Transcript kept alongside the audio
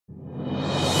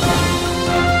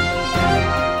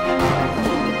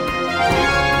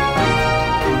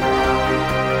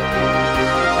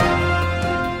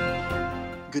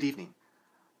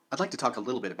like to talk a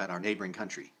little bit about our neighboring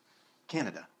country,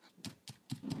 Canada.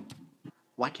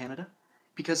 Why Canada?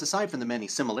 Because aside from the many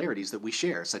similarities that we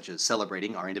share, such as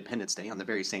celebrating our Independence Day on the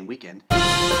very same weekend, and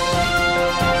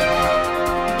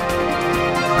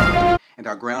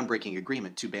our groundbreaking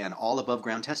agreement to ban all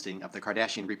above-ground testing of the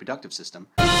Kardashian reproductive system,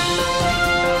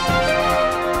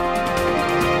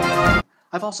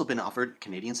 I've also been offered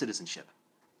Canadian citizenship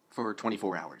for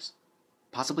 24 hours.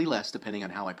 Possibly less, depending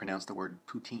on how I pronounce the word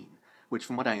poutine, which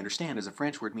from what I understand is a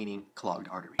French word meaning clogged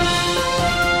artery.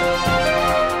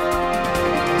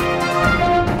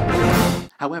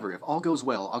 However, if all goes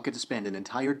well, I'll get to spend an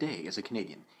entire day as a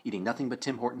Canadian, eating nothing but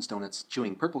Tim Hortons donuts,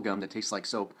 chewing purple gum that tastes like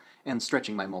soap, and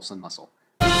stretching my Molson muscle.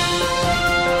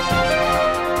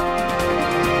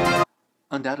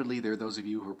 Undoubtedly, there are those of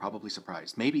you who are probably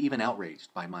surprised, maybe even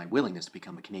outraged, by my willingness to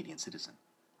become a Canadian citizen.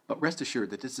 But rest assured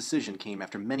that this decision came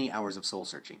after many hours of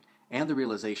soul-searching, and the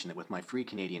realization that with my free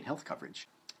Canadian health coverage,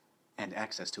 and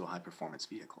access to a high-performance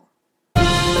vehicle,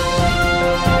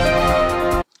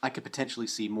 I could potentially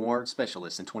see more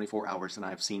specialists in 24 hours than I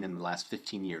have seen in the last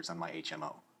 15 years on my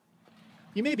HMO.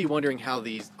 You may be wondering how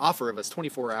the offer of us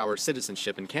 24-hour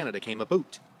citizenship in Canada came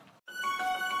about.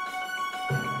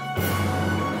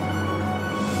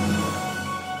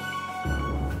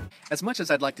 As much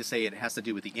as I'd like to say it has to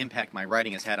do with the impact my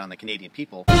writing has had on the Canadian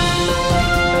people,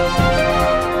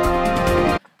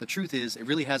 the truth is, it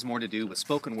really has more to do with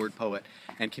spoken word poet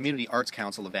and Community Arts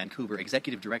Council of Vancouver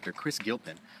Executive Director Chris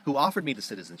Gilpin, who offered me the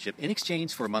citizenship in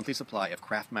exchange for a monthly supply of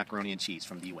Kraft macaroni and cheese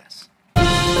from the U.S.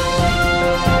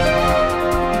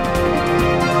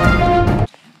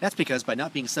 That's because by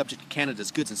not being subject to Canada's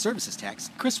goods and services tax,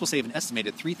 Chris will save an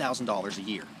estimated $3,000 a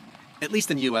year. At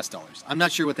least in US dollars. I'm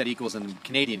not sure what that equals in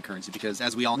Canadian currency because,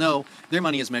 as we all know, their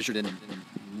money is measured in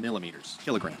millimeters,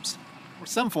 kilograms, or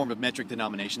some form of metric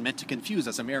denomination meant to confuse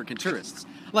us American tourists,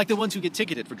 like the ones who get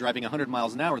ticketed for driving 100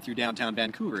 miles an hour through downtown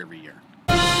Vancouver every year.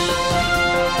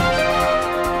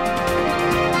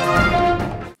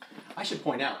 I should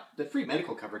point out that free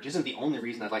medical coverage isn't the only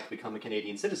reason I'd like to become a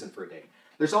Canadian citizen for a day.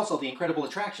 There's also the incredible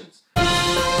attractions,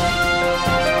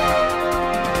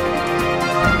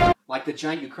 like the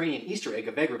giant Ukrainian Easter egg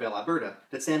of Vegreville, Alberta,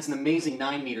 that stands an amazing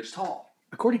 9 meters tall.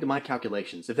 According to my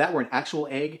calculations, if that were an actual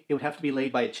egg, it would have to be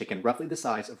laid by a chicken roughly the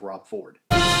size of Rob Ford.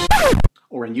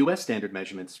 Or in US standard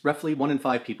measurements, roughly 1 in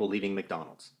 5 people leaving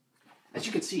McDonald's. As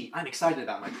you can see, I'm excited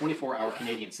about my 24-hour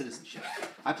Canadian citizenship.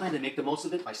 I plan to make the most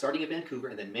of it by starting in Vancouver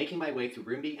and then making my way through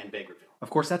Rimbey and Vegreville. Of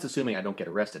course, that's assuming I don't get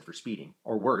arrested for speeding,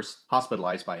 or worse,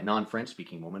 hospitalized by a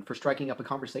non-French-speaking woman for striking up a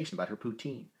conversation about her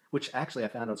poutine, which actually I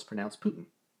found out is pronounced Putin.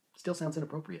 Still sounds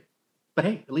inappropriate. But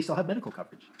hey, at least I'll have medical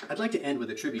coverage. I'd like to end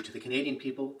with a tribute to the Canadian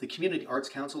people, the Community Arts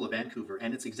Council of Vancouver,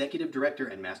 and its executive director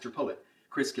and master poet,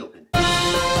 Chris Gilpin.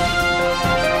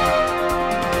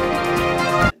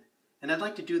 And I'd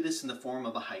like to do this in the form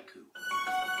of a haiku.